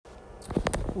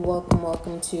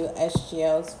Welcome to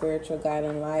SGL Spiritual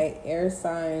Guiding Light. Air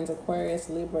signs, Aquarius,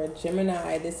 Libra,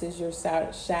 Gemini. This is your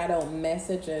shadow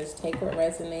messages. Take what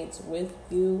resonates with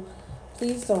you.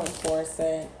 Please don't force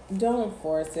it. Don't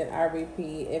force it. I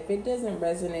repeat, if it doesn't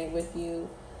resonate with you,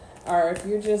 or if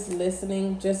you're just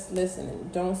listening, just listen.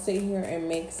 Don't sit here and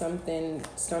make something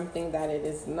that it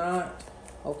is not.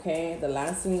 Okay, the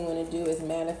last thing you want to do is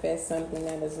manifest something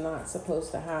that is not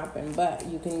supposed to happen. But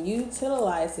you can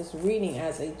utilize this reading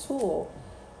as a tool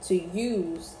to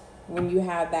use when you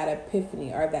have that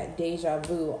epiphany or that deja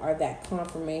vu or that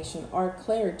confirmation or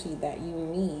clarity that you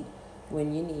need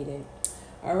when you need it.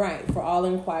 All right, for all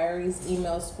inquiries,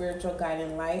 email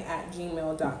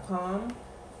spiritualguidinglight@gmail.com.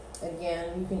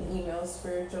 Again, you can email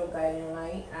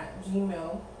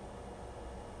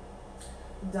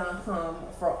spiritualguidinglight@gmail.com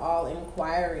for all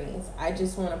inquiries. I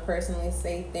just want to personally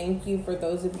say thank you for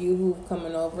those of you who've come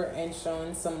over and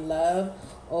shown some love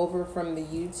over from the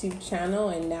YouTube channel,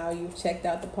 and now you've checked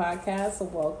out the podcast, so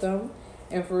welcome.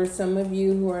 And for some of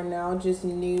you who are now just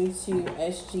new to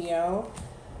SGL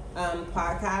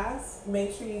podcast,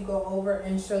 make sure you go over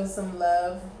and show some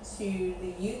love to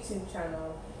the YouTube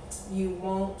channel. You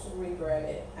won't regret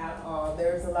it at all.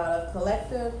 There's a lot of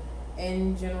collective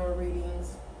and general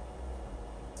readings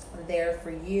there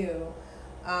for you.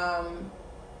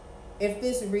 If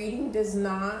this reading does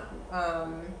not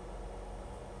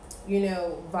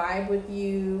vibe with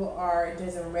you or it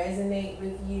doesn't resonate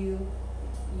with you,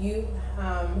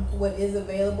 what is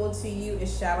available to you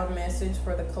is shadow message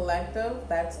for the collective.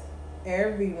 That's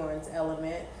everyone's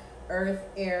element: earth,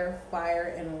 air,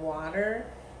 fire, and water.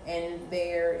 And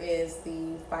there is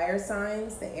the fire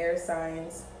signs, the air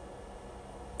signs,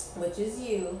 which is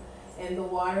you, and the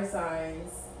water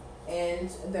signs and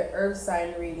the earth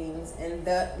sign readings, and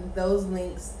those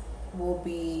links will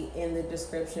be in the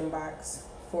description box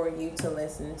for you to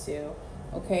listen to.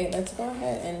 Okay, let's go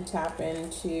ahead and tap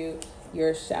into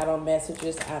your shadow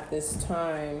messages at this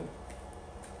time.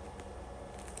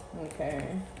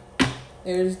 Okay,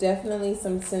 there's definitely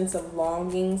some sense of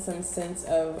longing, some sense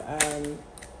of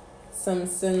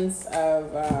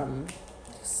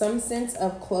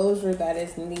closure that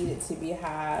is needed to be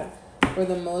had. For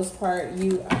the most part,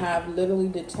 you have literally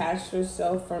detached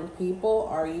yourself from people,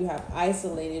 or you have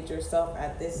isolated yourself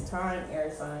at this time,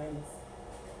 air signs.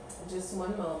 Just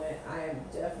one moment. I am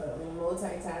definitely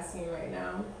multitasking right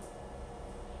now.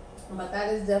 But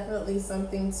that is definitely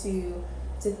something to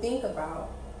think about,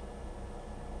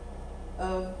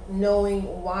 of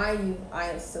knowing why you've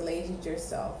isolated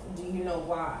yourself. Do you know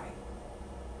why?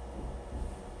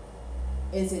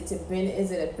 Is it a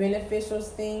beneficial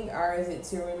thing, or is it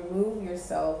to remove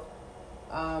yourself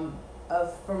from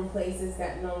places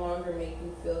that no longer make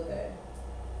you feel good?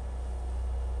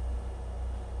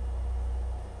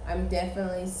 I'm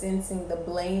definitely sensing the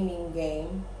blaming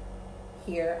game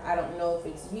here. I don't know if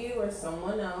it's you or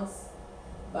someone else,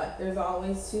 but there's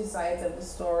always two sides of the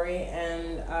story.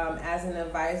 And as an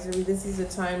advisory, this is a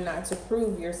time not to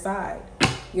prove your side.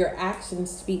 Your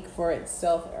actions speak for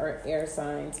itself, or air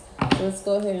signs. So let's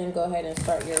go ahead and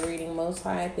start your reading. Most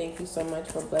High, thank you so much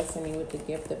for blessing me with the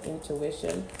gift of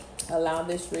intuition. Allow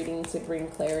this reading to bring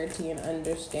clarity and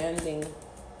understanding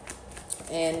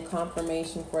and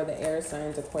confirmation for the air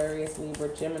signs: Aquarius, Libra,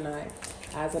 Gemini.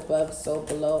 As above, so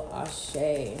below.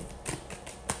 Ashe.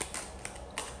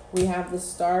 We have the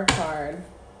Star card.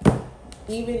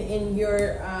 Even in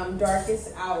your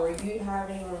darkest hour, you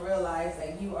haven't even realized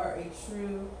that you are a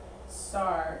true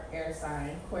star, air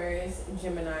sign: Aquarius,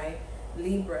 Gemini,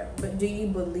 Libra. But do you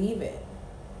believe it?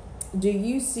 Do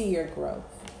you see your growth?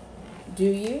 Do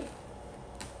you?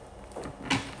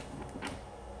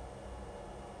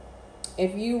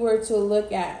 If you were to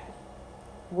look at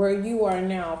where you are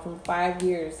now from 5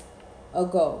 years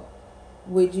ago,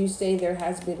 would you say there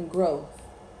has been growth,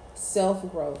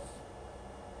 self-growth?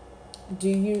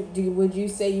 Would you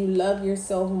say you love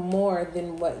yourself more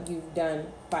than what you've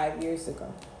done 5 years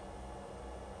ago?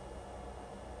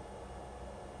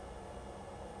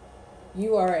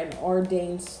 You are an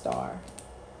ordained star.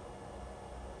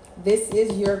 This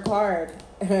is your card.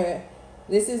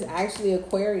 This is actually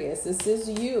Aquarius. This is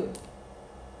you.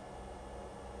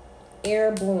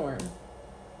 Airborne.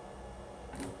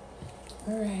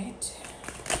 All right.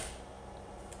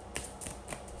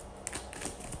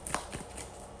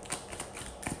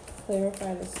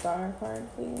 Clarify the Star card,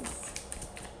 please.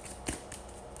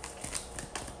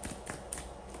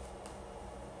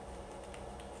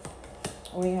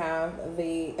 We have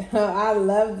I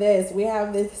love this. We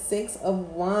have the Six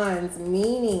of Wands,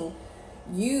 meaning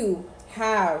you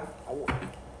have,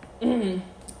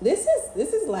 this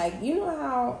is like, you know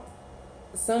how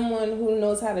someone who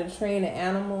knows how to train an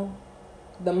animal,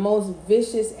 the most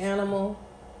vicious animal,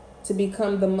 to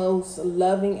become the most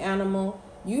loving animal.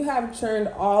 You have turned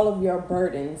all of your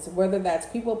burdens, whether that's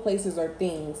people, places, or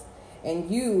things, and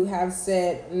you have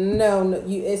said no.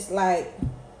 It's like,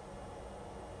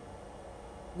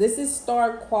 this is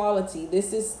star quality.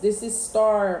 This is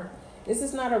star. This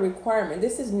is not a requirement.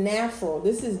 This is natural.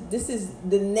 This is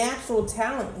the natural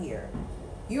talent here.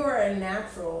 You are a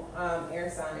natural air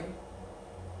sign.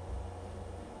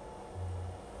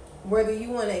 Whether you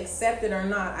want to accept it or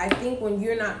not, I think when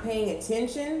you're not paying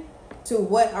attention to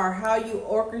what or how you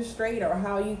orchestrate or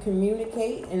how you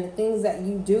communicate and the things that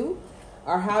you do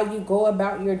or how you go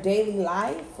about your daily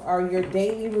life or your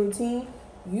daily routine,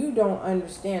 you don't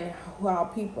understand how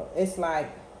people, it's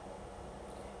like,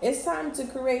 it's time to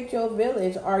create your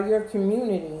village or your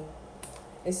community.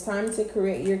 It's time to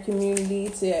create your community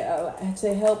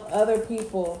to help other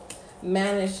people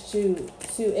manage to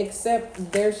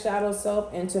accept their shadow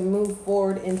self and to move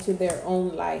forward into their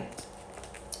own light.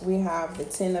 We have the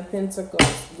Ten of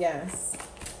Pentacles, yes.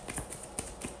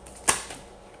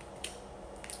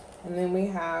 And then we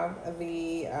have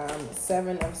the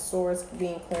Seven of Swords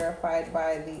being clarified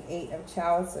by the Eight of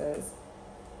Chalices.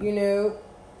 You know,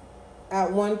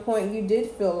 at one point you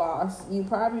did feel lost.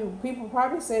 People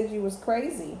probably said you was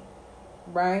crazy,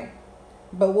 right?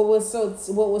 But what was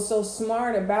so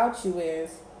smart about you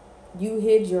is you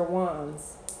hid your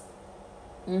wands.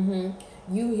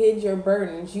 You hid your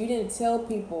burdens. You didn't tell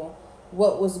people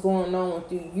what was going on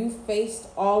with you. You faced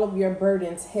all of your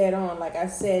burdens head on, like I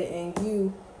said,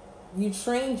 and you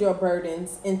trained your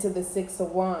burdens into the Six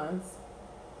of Wands,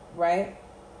 right?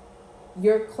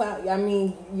 Your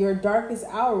darkest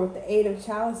hour with the Eight of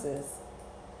Chalices.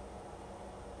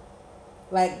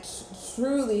 Like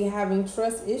truly having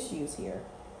trust issues here.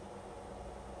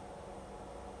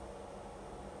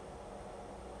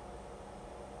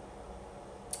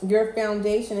 Your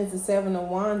foundation is the Seven of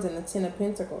Wands and the Ten of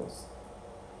Pentacles.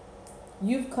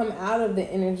 You've come out of the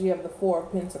energy of the Four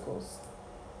of Pentacles.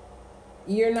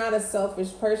 You're not a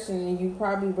selfish person, and you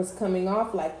probably was coming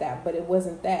off like that, but it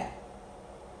wasn't that.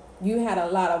 You had a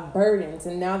lot of burdens,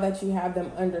 and now that you have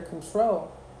them under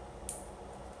control,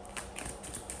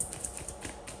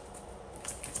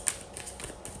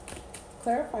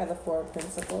 clarify the Four of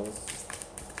Pentacles.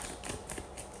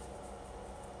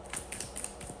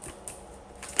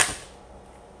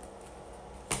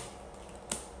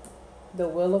 The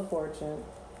Wheel of Fortune.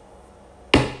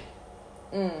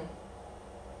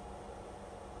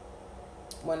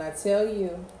 When I tell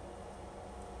you,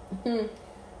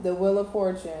 the Wheel of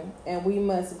Fortune, and we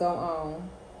must go on.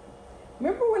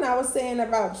 Remember when I was saying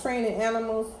about training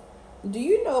animals? Do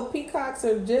you know peacocks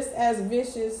are just as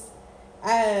vicious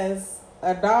as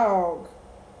a dog?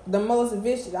 The most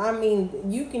vicious. I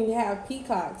mean, you can have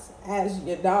peacocks as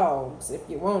your dogs if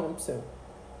you want them to.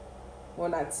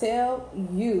 When I tell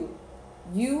you,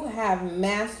 you have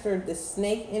mastered the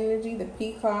snake energy, the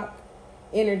peacock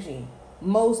energy.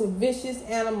 Most vicious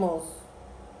animals,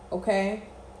 okay?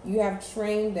 You have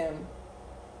trained them.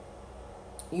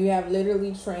 You have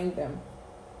literally trained them.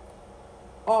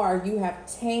 Or you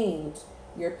have tamed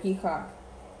your peacock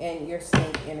and your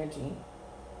snake energy.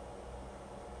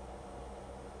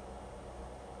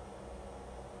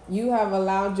 You have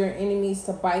allowed your enemies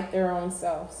to bite their own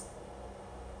selves.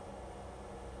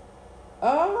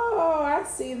 Oh, I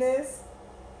see this.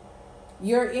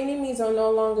 Your enemies are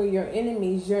no longer your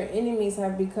enemies. Your enemies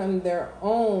have become their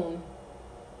own.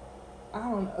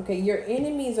 Okay, your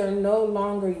enemies are no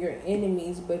longer your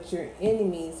enemies, but your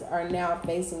enemies are now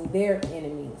facing their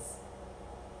enemies.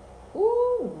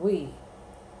 Ooh-wee.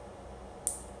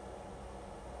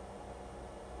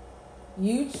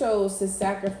 You chose to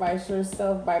sacrifice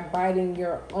yourself by biting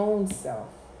your own self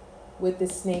with the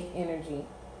snake energy.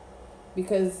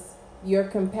 Because you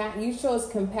chose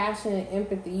compassion and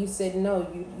empathy. You said no,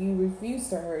 you refuse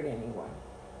to hurt anyone.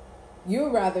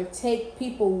 You'd rather take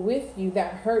people with you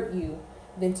that hurt you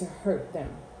than to hurt them.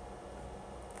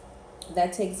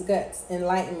 That takes guts,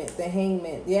 enlightenment, the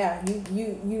Hangman. Yeah,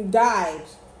 you died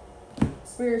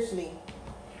spiritually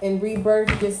and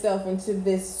rebirthed yourself into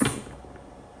this.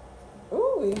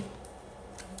 Ooh,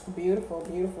 beautiful,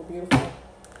 beautiful, beautiful,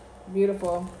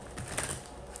 beautiful.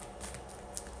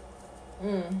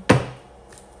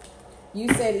 You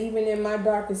said even in my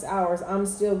darkest hours, I'm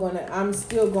still going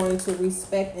to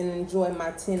respect and enjoy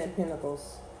my Ten of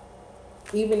Pentacles.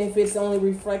 Even if it's only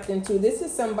reflecting to, this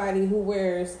is somebody who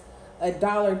wears a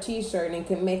 $1 t-shirt and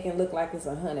can make it look like it's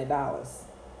 $100.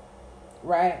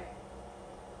 Right?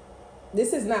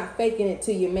 This is not faking it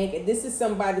till you make it. This is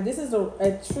somebody, this is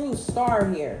a true star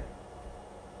here.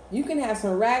 You can have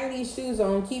some raggedy shoes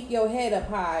on, keep your head up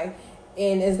high,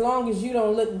 and as long as you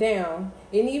don't look down,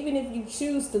 and even if you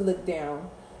choose to look down,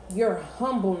 your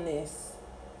humbleness.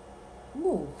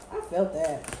 Ooh, I felt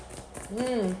that.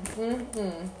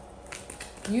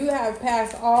 You have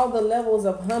passed all the levels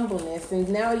of humbleness, and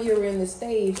now you're in the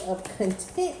stage of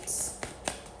contentness,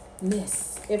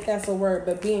 if that's a word,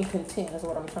 but being content is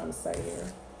what I'm trying to say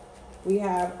here. We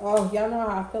have, y'all know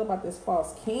how I feel about this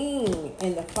false king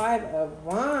and the 5 of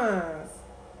Wands.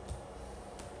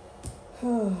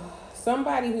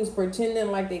 Somebody who's pretending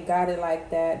like they got it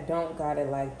like that, don't got it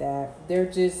like that. They're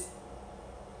just,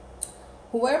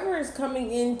 whoever is coming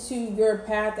into your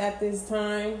path at this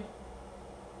time,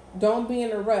 don't be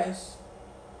in a rush.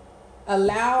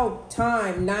 Allow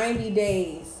time, 90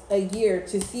 days, a year,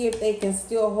 to see if they can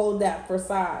still hold that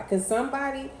facade. Because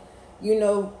somebody,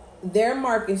 their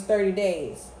mark is 30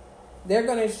 days. They're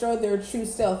going to show their true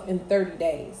self in 30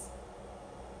 days.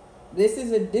 This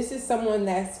is someone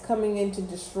that's coming in to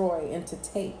destroy and to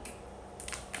take.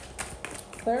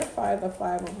 Clarify the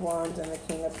 5 of Wands and the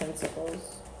King of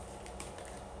Pentacles.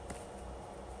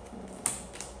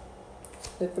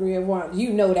 The 3 of Wands.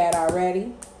 You know that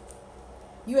already.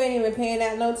 You ain't even paying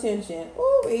that no attention.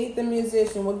 Ooh, the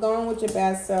Musician. We're going with your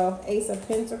bad self. Ace of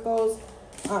Pentacles.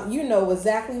 You know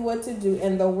exactly what to do.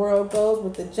 And the World goes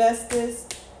with the Justice.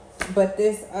 But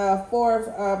this 4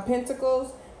 of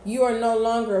Pentacles, you are no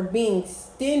longer being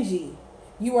stingy.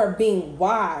 You are being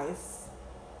wise.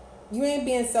 You ain't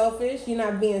being selfish. You're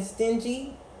not being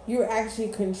stingy. You're actually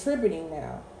contributing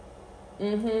now.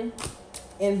 And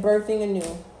birthing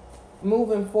anew.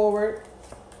 Moving forward.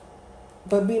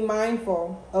 But be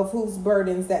mindful of whose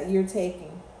burdens that you're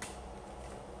taking.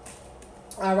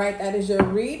 All right, that is your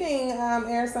reading,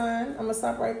 air sign. I'm going to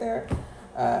stop right there.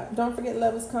 Don't forget,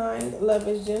 love is kind, love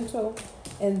is gentle,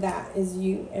 and that is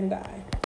you and I.